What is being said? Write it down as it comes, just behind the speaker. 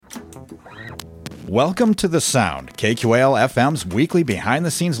Welcome to The Sound, KQAL FM's weekly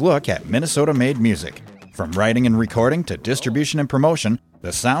behind-the-scenes look at Minnesota-made music. From writing and recording to distribution and promotion,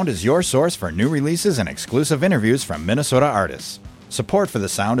 The Sound is your source for new releases and exclusive interviews from Minnesota artists. Support for The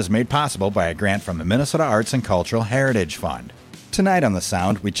Sound is made possible by a grant from the Minnesota Arts and Cultural Heritage Fund. Tonight on The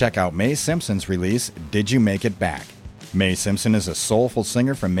Sound, we check out Mae Simpson's release, Did You Make It Back? Mae Simpson is a soulful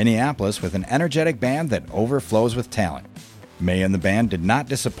singer from Minneapolis with an energetic band that overflows with talent. Mae and the band did not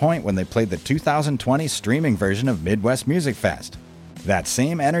disappoint when they played the 2020 streaming version of Midwest Music Fest. That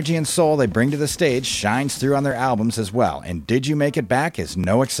same energy and soul they bring to the stage shines through on their albums as well, and Did You Make It Back is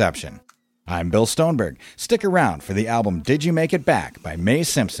no exception. I'm Bill Stoneberg. Stick around for the album Did You Make It Back by Mae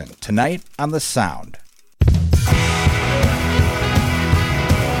Simpson, tonight on The Sound.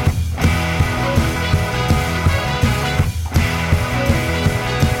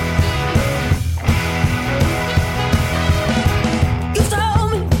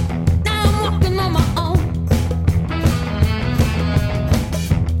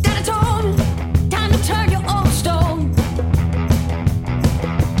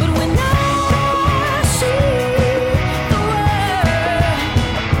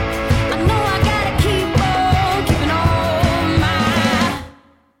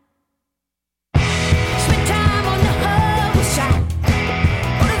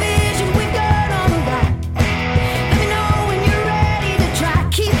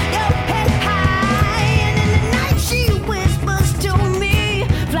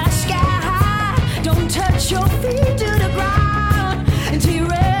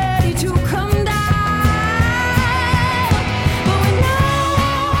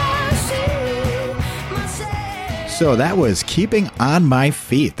 So that was Keeping on My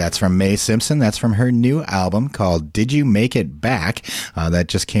Feet. That's from Mae Simpson. That's from her new album called Did You Make It Back? That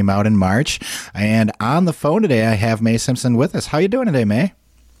just came out in March. And on the phone today, I have Mae Simpson with us. How you doing today, Mae?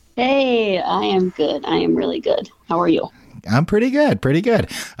 Hey, I am good. I am really good. How are you? I'm pretty good. Pretty good.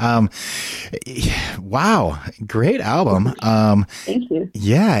 Wow. Great album. Thank you.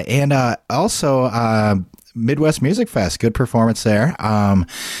 Yeah. And also Midwest Music Fest. Good performance there.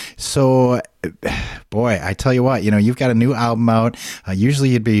 So, boy, I tell you what, you've got a new album out. Usually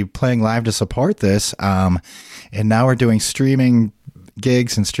you'd be playing live to support this. And now we're doing streaming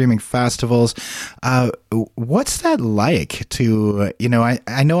gigs and streaming festivals. What's that like to,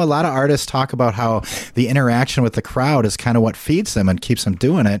 I know a lot of artists talk about how the interaction with the crowd is kind of what feeds them and keeps them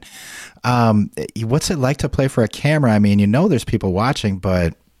doing it. What's it like to play for a camera? I mean, there's people watching,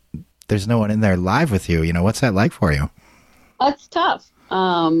 but there's no one in there live with you. What's that like for you? It's tough.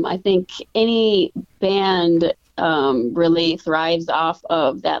 I think any band really thrives off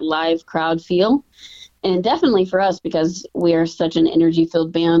of that live crowd feel. And definitely for us, because we are such an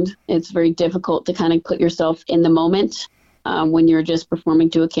energy-filled band, it's very difficult to kind of put yourself in the moment when you're just performing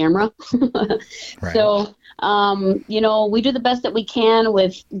to a camera. Right. So, we do the best that we can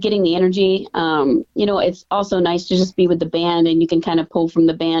with getting the energy. It's also nice to just be with the band, and you can kind of pull from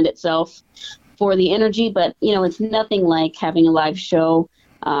the band itself for the energy. But, it's nothing like having a live show.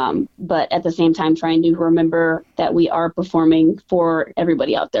 But at the same time, trying to remember that we are performing for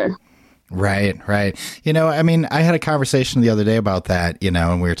everybody out there. Right. I had a conversation the other day about that,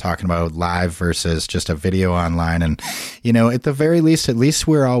 and we were talking about live versus just a video online. And, at the very least, at least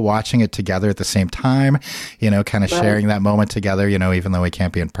we're all watching it together at the same time, kind of sharing that moment together, even though we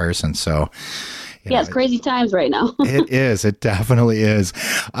can't be in person. So, it's crazy times right now. It is. It definitely is.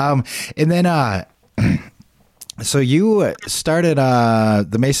 And then, so you started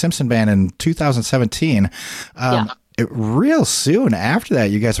the Mae Simpson Band in 2017. Real soon after that,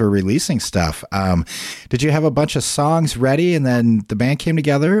 you guys were releasing stuff. Did you have a bunch of songs ready and then the band came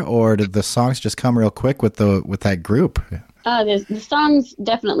together, or did the songs just come real quick with that group? The songs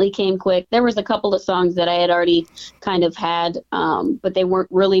definitely came quick. There was a couple of songs that I had already kind of had, but they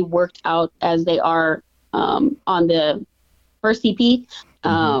weren't really worked out as they are on the first EP,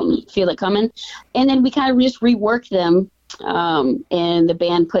 Feel It Coming. And then we kind of just reworked them, and the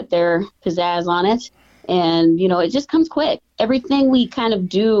band put their pizzazz on it. And, it just comes quick. Everything we kind of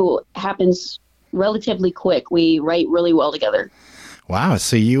do happens relatively quick. We write really well together. Wow.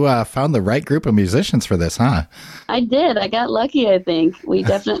 So you found the right group of musicians for this, huh? I did. I got lucky, I think. We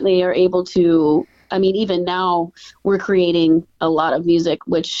definitely are able to, even now we're creating a lot of music,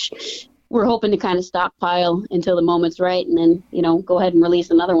 which we're hoping to kind of stockpile until the moment's right. And then, go ahead and release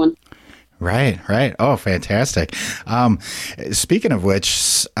another one. Right. Oh, fantastic. Speaking of which,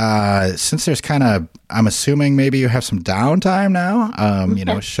 since there's kind of, I'm assuming maybe you have some downtime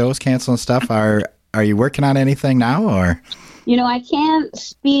now, shows canceled and stuff. Are you working on anything now, or? I can't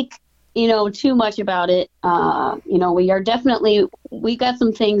speak too much about it. We got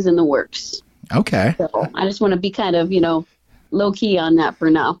some things in the works. Okay. So I just want to be kind of, low key on that for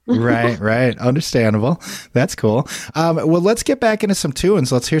now. Right. Understandable. That's cool. Well, let's get back into some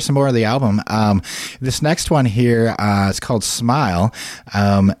tunes. Let's hear some more of the album. This next one here is called Smile.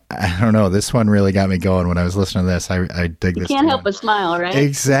 I don't know. This one really got me going when I was listening to this. I dig this. You can't help but smile, right?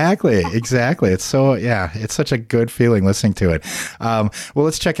 Exactly. It's it's such a good feeling listening to it. Well,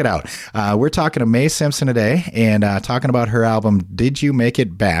 let's check it out. We're talking to Mae Simpson today and talking about her album, Did You Make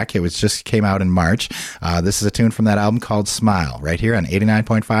It Back? It just came out in March. This is a tune from that album called Smile, right here on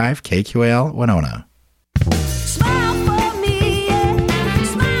 89.5 KQAL Winona. Smile for me, yeah.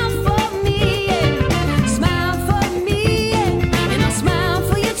 Smile for me, yeah. Smile for me, yeah. And I'll smile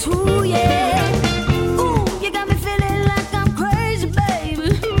for you too, yeah. Ooh, you got me feeling like I'm crazy, baby.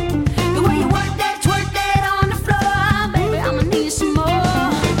 The way you twerk that on the floor, baby, I'ma need some more.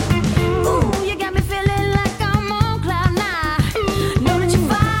 Ooh, you got me feeling like I'm on cloud nine. Know that you're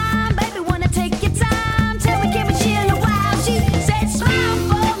fine, baby, wanna take your time. Tell me, can we chill a while? She said, smile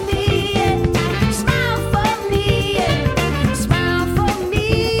for me, yeah. Smile for me, yeah. Smile for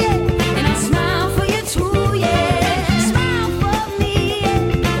me, yeah. And I'll smile for you too, yeah. Smile for me,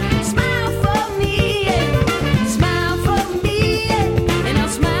 yeah. Smile for me, yeah. Smile for me, yeah. And I'll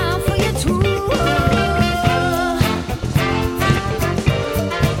smile for you too.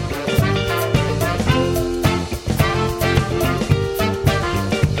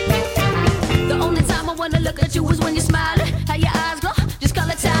 The only time I wanna look at you is when you're smiling. How your eyes glow, just call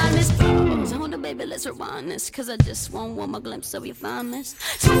it timeless. Hold on, baby, let's rewind this. Cause I just want one more glimpse of your fineness.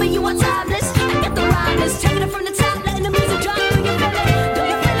 Tell me you are timeless, I got the rhymeless. Taking it from the top, letting the music drop. Do you feel it? Do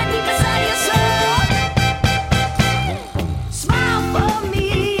you feel it deep inside your soul? Smile for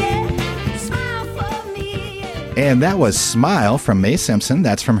me, yeah. Smile for me, yeah. And that was Smile from Mae Simpson.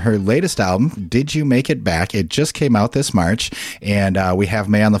 That's from her latest album, Did You Make It Back? It just came out this March, and we have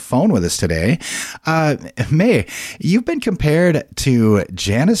Mae on the phone with us today. Mae, you've been compared to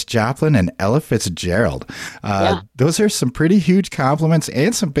Janis Joplin and Ella Fitzgerald. Those are some pretty huge compliments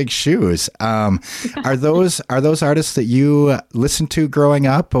and some big shoes. Are those artists that you listened to growing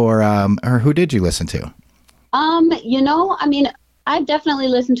up, or who did you listen to? I've definitely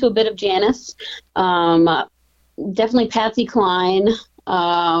listened to a bit of Janis. Definitely Patsy Cline,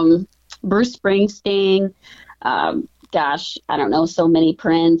 Bruce Springsteen, I don't know, so many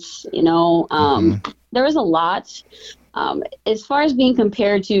Prince, There was a lot. As far as being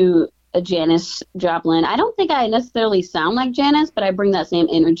compared to a Janis Joplin, I don't think I necessarily sound like Janis, but I bring that same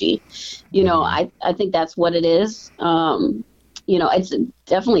energy. I think that's what it is. It's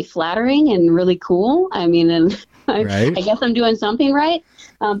definitely flattering and really cool. Right. I guess I'm doing something right.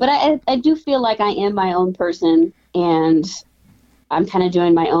 But I do feel like I am my own person, and I'm kind of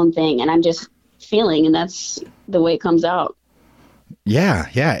doing my own thing, and I'm just feeling, and that's the way it comes out. Yeah.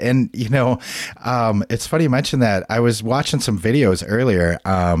 And, it's funny you mentioned that. I was watching some videos earlier,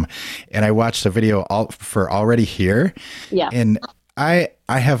 and I watched a video for Already Here. Yeah. And I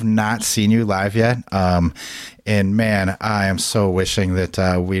have not seen you live yet. And man, I am so wishing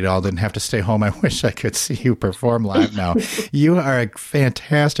that we all didn't have to stay home. I wish I could see you perform live now. You are a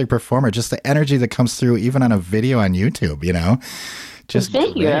fantastic performer. Just the energy that comes through, even on a video on YouTube, Just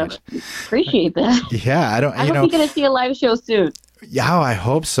thank you. I appreciate that. Yeah, I hope you're going to see a live show soon. Yeah, I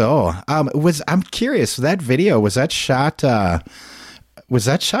hope so. I'm curious. That video, was that shot with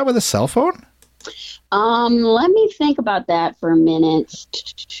a cell phone? Let me think about that for a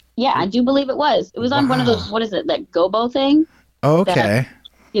minute. Yeah, I do believe it was. It was on one of those, what is it, that gobo thing? Okay.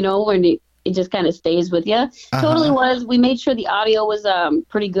 That, when it just kind of stays with you. Totally was. We made sure the audio was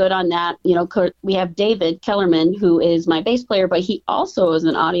pretty good on that. We have David Kellerman, who is my bass player, but he also is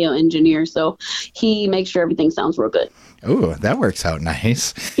an audio engineer, so he makes sure everything sounds real good. Ooh, that works out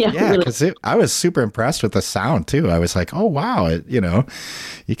nice. Yeah, because I was super impressed with the sound too. I was like, oh wow,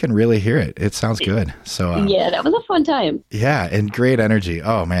 you can really hear it. It sounds good. So yeah, that was a fun time. Yeah, and great energy.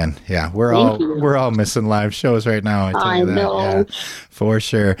 Oh man, yeah, we're all missing live shows right now. I tell you that. Know. Yeah, for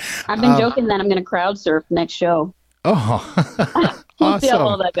sure. I've been joking that I'm going to crowd surf next show. Oh, we'll see how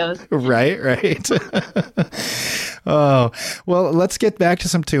all that goes. Right. Oh, well, let's get back to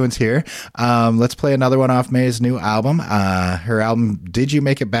some tunes here. Let's play another one off Mae's new album. Her album, Did You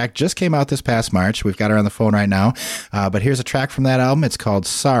Make It Back, just came out this past March. We've got her on the phone right now. But here's a track from that album. It's called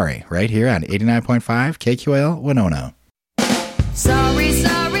Sorry, right here on 89.5 KQAL Winona. Sorry,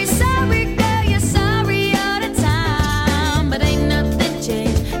 sorry, sorry, girl, you're sorry all the time. But ain't nothing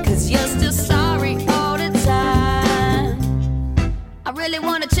changed, 'cause you're still sorry all the time. I really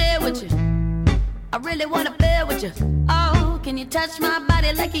wanna chill with you, I really wanna feel with you. Oh, can can you touch my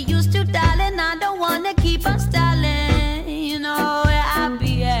body like you used to, darling? I don't wanna keep on stalling. You know where I'll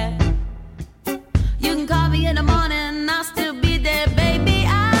be at. You can call me in the morning, I'll still be there, baby.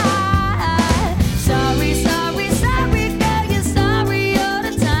 Sorry, sorry, sorry, girl, you're sorry all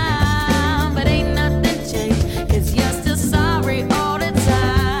the time. But ain't nothing changed, 'cause you're still sorry all the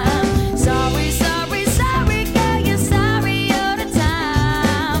time. Sorry, sorry, sorry, girl, you're sorry all the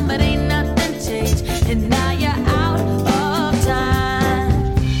time. But ain't nothing changed, and now you're out of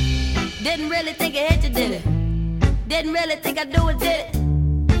time. Didn't really think I hit you, did it? Didn't really think I'd do it, did it?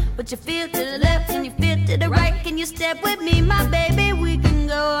 But you feel to the left and you feel to the right. Can you step with me, my baby? We can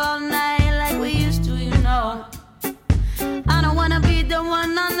go all night like we used to, you know. I don't wanna be the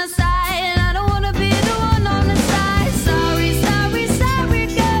one on the side. I don't wanna be the one on the side. Sorry, sorry, sorry,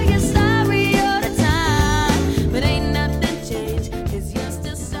 girl, you're sorry all the time. But ain't nothing changed, 'cause you're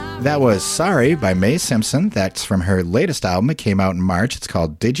still sorry. That was Sorry by Mae Simpson. That's from her latest album. It came out in March. It's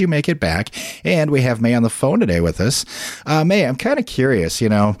called Did You Make It Back? And we have Mae on the phone today with us. Mae, I'm kind of curious,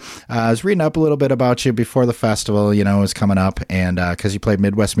 I was reading up a little bit about you before the festival, was coming up, and because you played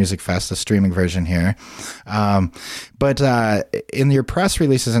Midwest Music Fest, the streaming version here. But in your press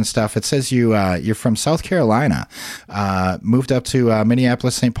releases and stuff, it says you're from South Carolina, moved up to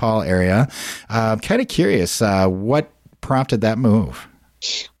Minneapolis, St. Paul area. I'm kind of curious, what prompted that move?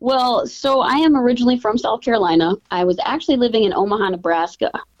 Well, so I am originally from South Carolina. I was actually living in Omaha,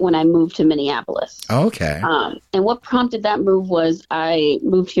 Nebraska when I moved to Minneapolis. Okay. And what prompted that move was I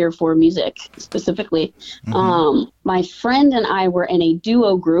moved here for music specifically. Mm-hmm. My friend and I were in a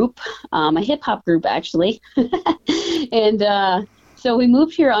duo group, a hip hop group actually. And so we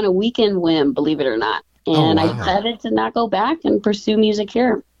moved here on a weekend whim, believe it or not. And I decided to not go back and pursue music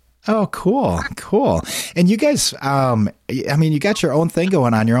here. Oh, cool. And you guys, you got your own thing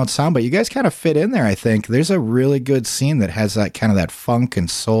going on, your own sound, but you guys kind of fit in there, I think. There's a really good scene that has that kind of that funk and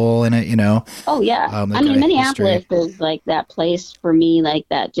soul in it, Oh, yeah. Minneapolis is like that place for me, like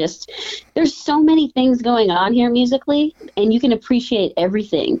that. Just, there's so many things going on here musically, and you can appreciate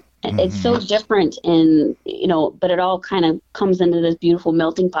everything. Mm-hmm. It's so different, and, but it all kind of comes into this beautiful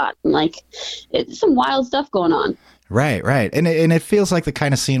melting pot, and like, it's some wild stuff going on. Right. And it feels like the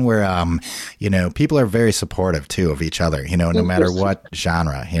kind of scene where, people are very supportive, too, of each other, no matter what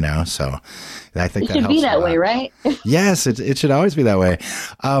genre, so I think that helps. It should be that way, right? Yes, it should always be that way.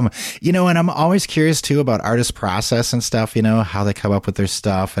 And I'm always curious, too, about artist process and stuff, how they come up with their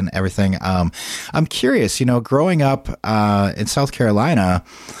stuff and everything. I'm curious, growing up in South Carolina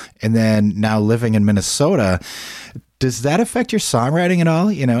and then now living in Minnesota, does that affect your songwriting at all?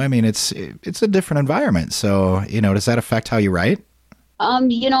 It's a different environment. So, does that affect how you write?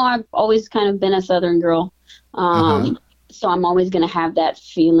 I've always kind of been a Southern girl. So I'm always going to have that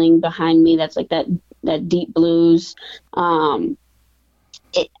feeling behind me. That's like that deep blues. I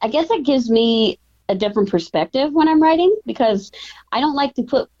guess it gives me a different perspective when I'm writing, because I don't like to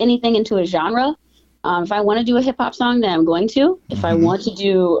put anything into a genre. If I want to do a hip hop song, then I'm going to. If I want to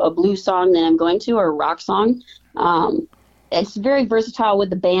do a blues song, then I'm going to, or a rock song. It's very versatile with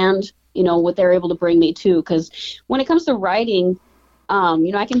the band, what they're able to bring me to. Because when it comes to writing,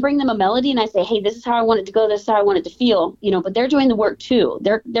 I can bring them a melody and I say, hey, this is how I want it to go. This is how I want it to feel, but they're doing the work too.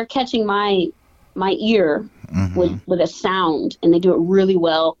 They're catching my ear with a sound, and they do it really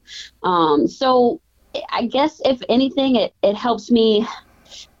well. So I guess if anything, it helps me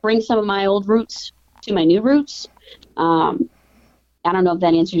bring some of my old roots to my new roots. I don't know if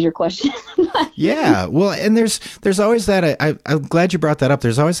that answers your question. Yeah. Well, and there's always that, I'm glad you brought that up.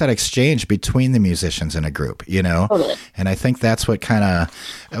 There's always that exchange between the musicians in a group, Totally. And I think that's what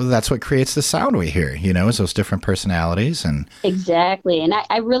what creates the sound we hear, is those different personalities. And exactly. And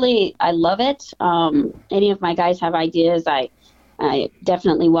I love it. Any of my guys have ideas, I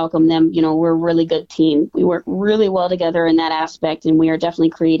definitely welcome them. We're a really good team. We work really well together in that aspect, and we are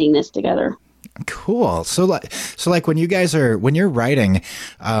definitely creating this together. Cool. So like when you're writing,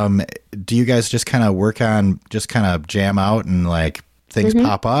 do you guys just kind of work on, just kind of jam out and like things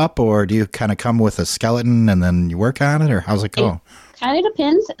pop up, or do you kind of come with a skeleton and then you work on it, or how's it go? It kind of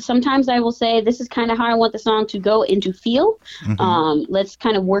depends. Sometimes I will say, this is kind of how I want the song to go and to feel. Let's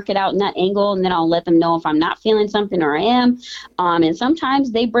kind of work it out in that angle, and then I'll let them know if I'm not feeling something or I am. And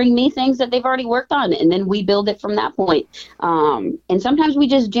sometimes they bring me things that they've already worked on, and then we build it from that point. And sometimes we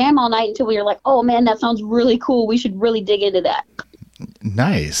just jam all night until we're like, oh man, that sounds really cool. We should really dig into that.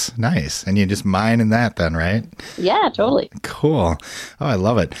 Nice. And you just mine in that then, right? Yeah, totally. Cool. Oh, I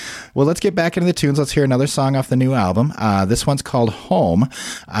love it. Well, let's get back into the tunes. Let's hear another song off the new album. This one's called Home.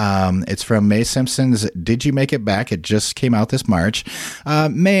 It's from Mae Simpson's Did You Make It Back? It just came out this March.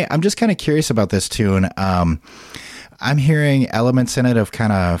 Mae, I'm just kind of curious about this tune. I'm hearing elements in it of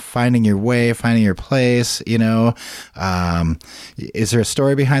kind of finding your way, finding your place, you know. Is there a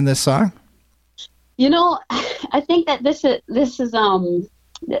story behind this song? You know, I think that this is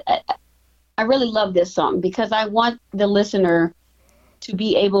I really love this song because I want the listener to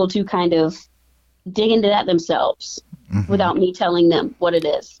be able to kind of dig into that themselves without me telling them what it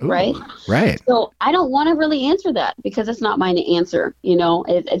is. Ooh, right. So I don't want to really answer that because it's not mine to answer. You know,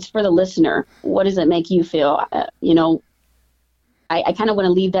 it's for the listener. What does it make you feel? You know, I kind of want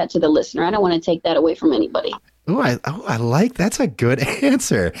to leave that to the listener. I don't want to take that away from anybody. I like, that's a good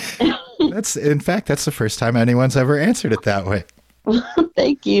answer. In fact, that's the first time anyone's ever answered it that way.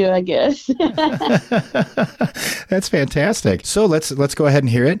 Thank you, I guess. That's fantastic. So let's go ahead and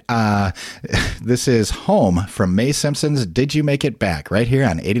hear it. This is Home from Mae Simpson's Did You Make It Back? Right here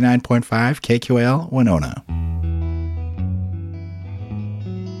on 89.5 KQAL Winona.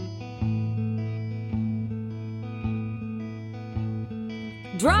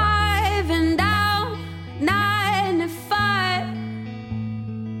 Driving down 95,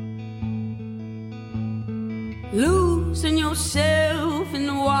 losing yourself in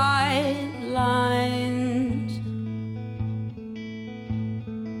the white lines,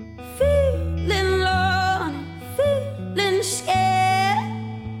 feeling lonely, feeling scared.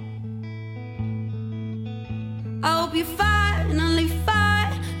 I hope you finally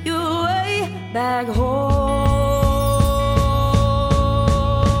find your way back home.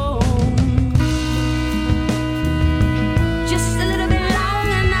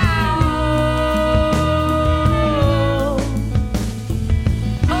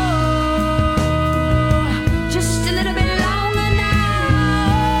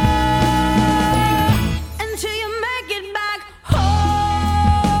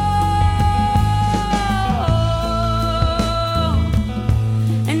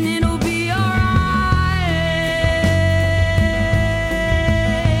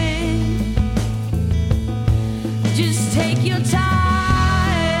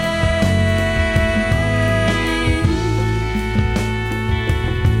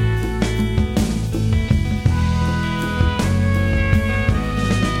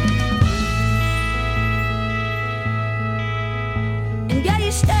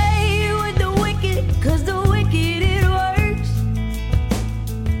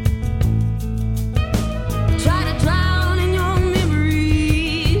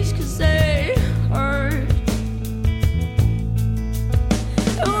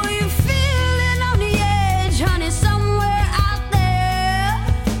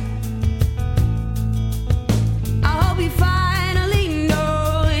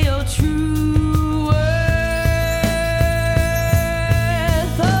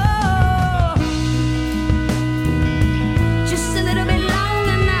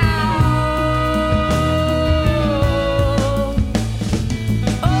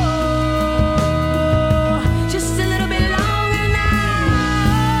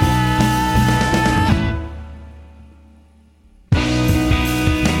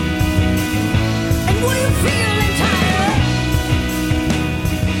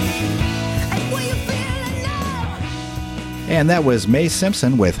 And that was Mae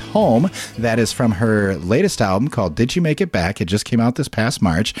Simpson with Home. That is from her latest album called Did You Make It Back? It just came out this past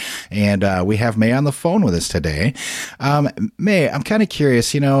March. And we have Mae on the phone with us today. Mae, I'm kind of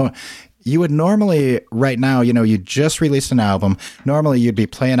curious, you know, you would normally, right now, you know, you just released an album. Normally you'd be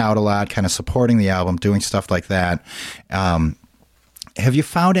playing out a lot, kind of supporting the album, doing stuff like that. Have you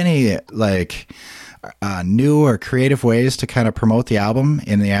found any, like, new or creative ways to kind of promote the album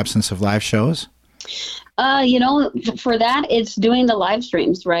in the absence of live shows? You know, for that, it's doing the live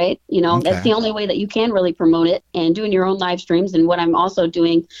streams, right? You know, That's the only way that you can really promote it, and doing your own live streams. And what I'm also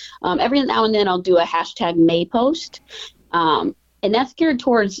doing, every now and then I'll do a hashtag Mae post. And that's geared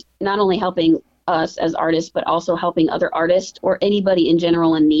towards not only helping us as artists, but also helping other artists or anybody in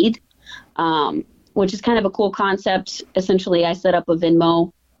general in need, which is kind of a cool concept. Essentially, I set up a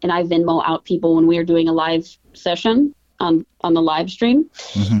Venmo, and I Venmo out people when we are doing a live session on the live stream.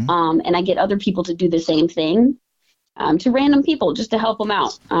 And I get other people to do the same thing to random people just to help them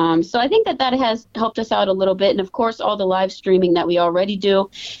out. So I think that has helped us out a little bit. And of course, all the live streaming that we already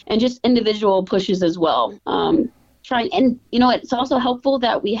do, and just individual pushes as well. And, you know, it's also helpful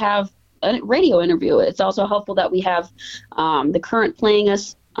that we have a radio interview. It's also helpful that we have the Current playing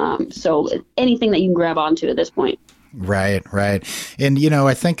us. So anything that you can grab onto at this point. Right. And, you know,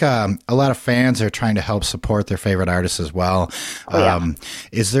 I think a lot of fans are trying to help support their favorite artists as well.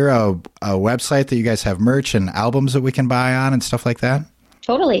 Is there a website that you guys have merch and albums that we can buy on and stuff like that?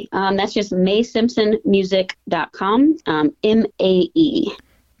 Totally. That's just MaeSimpsonmusic.com, MAE.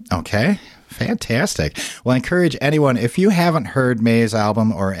 Okay. Fantastic. Well, I encourage anyone, if you haven't heard Mae's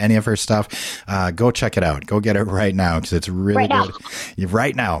album or any of her stuff, go check it out. Go get it right now because it's really good.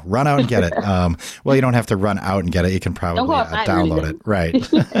 Right now. Run out and get it. Well, you don't have to run out and get it. You can probably download it. Right.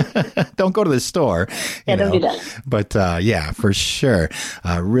 Don't go to the store. Don't do that. But yeah, for sure.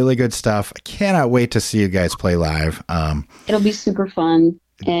 Really good stuff. I cannot wait to see you guys play live. It'll be super fun.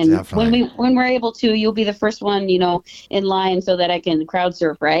 And Definitely. when we're able to, you'll be the first one, in line so that I can crowd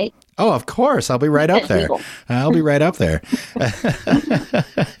surf, right? Oh, of course. I'll be right up there. I'll be right up there.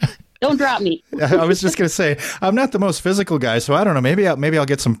 Don't drop me. I was just going to say, I'm not the most physical guy, so I don't know. Maybe I'll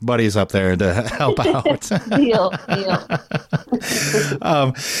get some buddies up there to help out. Deal.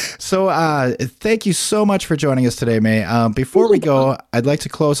 So thank you so much for joining us today, Mae. Before we go, I'd like to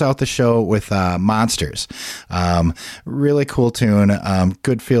close out the show with Monsters. Really cool tune.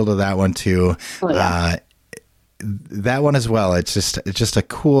 Good feel to that one, too. Oh, yeah. That one as well. It's just a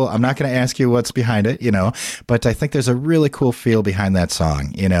cool, I'm not going to ask you what's behind it, but I think there's a really cool feel behind that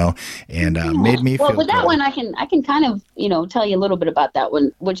song, and made me feel well, with that good. one, I can kind of, tell you a little bit about that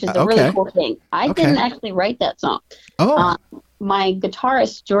one, which is a really cool thing. I didn't actually write that song. Oh. My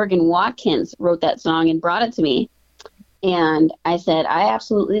guitarist, Jorgen Watkins, wrote that song and brought it to me. And I said, I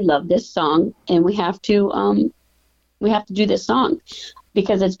absolutely love this song. And we have to do this song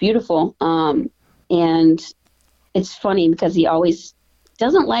because it's beautiful. And it's funny because he always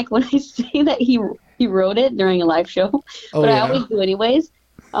doesn't like when I say that he wrote it during a live show, but I always do anyways,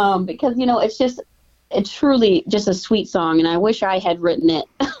 because it's truly just a sweet song, and I wish I had written it,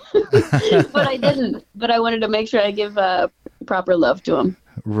 but I didn't. But I wanted to make sure I give proper love to him.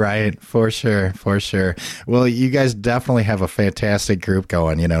 Right, for sure. Well, you guys definitely have a fantastic group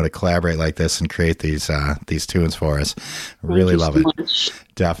going, to collaborate like this and create these tunes for us. Really love it. Much.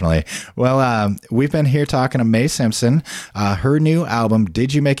 Definitely. Well, we've been here talking to Mae Simpson. Her new album,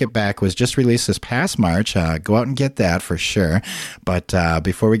 Did You Make It Back, was just released this past March. Go out and get that for sure. But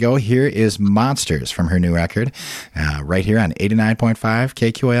before we go, here is Monsters from her new record, right here on 89.5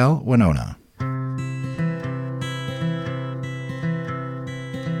 KQAL Winona.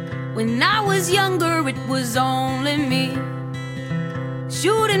 When I was younger, it was only me,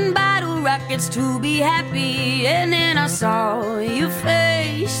 shooting battle rockets to be happy. And then I saw your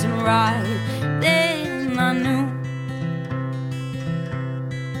face, and right then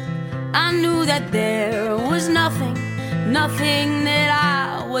I knew that there was nothing that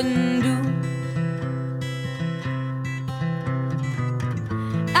I wouldn't do.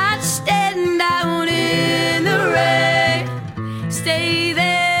 I'd stand out in the rain, stay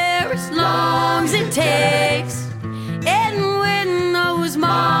there as long as it takes. And when those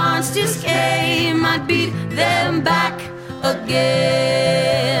monsters came, I'd beat them back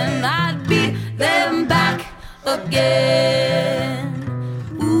again. I'd beat them back again.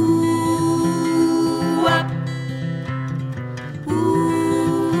 Ooh, up. Ooh,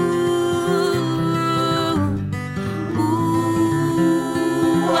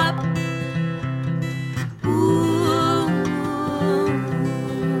 ooh, up.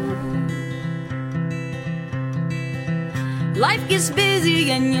 Life gets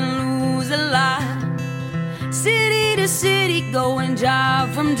busy and you lose a lot. City to city, going job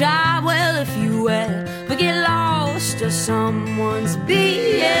from job. Well, if you ever get lost or someone's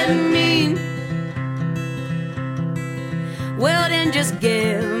being mean, well, then just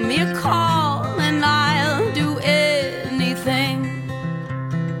give me a call and I'll do anything.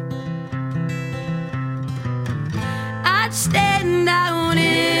 I'd stand out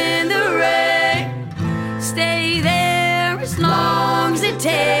in the rain, stay there as long as it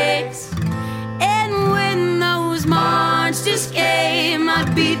takes. And when those monsters came,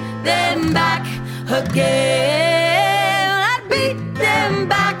 I'd beat them back again. I'd beat them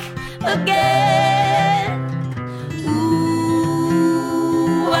back again.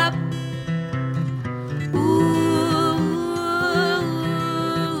 Ooh, up. Ooh,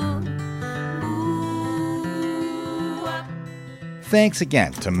 ooh, up. Thanks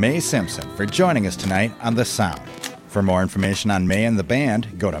again to Mae Simpson for joining us tonight on The Sound. For more information on Mae and the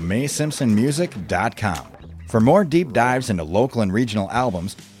band, go to MaeSimpsonMusic.com. For more deep dives into local and regional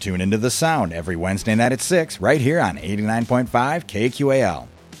albums, tune into The Sound every Wednesday night at 6 right here on 89.5 KQAL.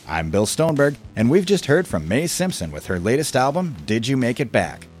 I'm Bill Stoneberg, and we've just heard from Mae Simpson with her latest album, Did You Make It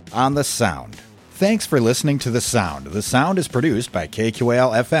Back, on The Sound. Thanks for listening to The Sound. The Sound is produced by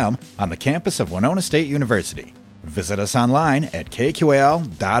KQAL-FM on the campus of Winona State University. Visit us online at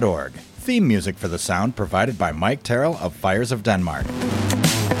kqal.org. Theme music for The Sound provided by Mike Terrell of Fires of Denmark.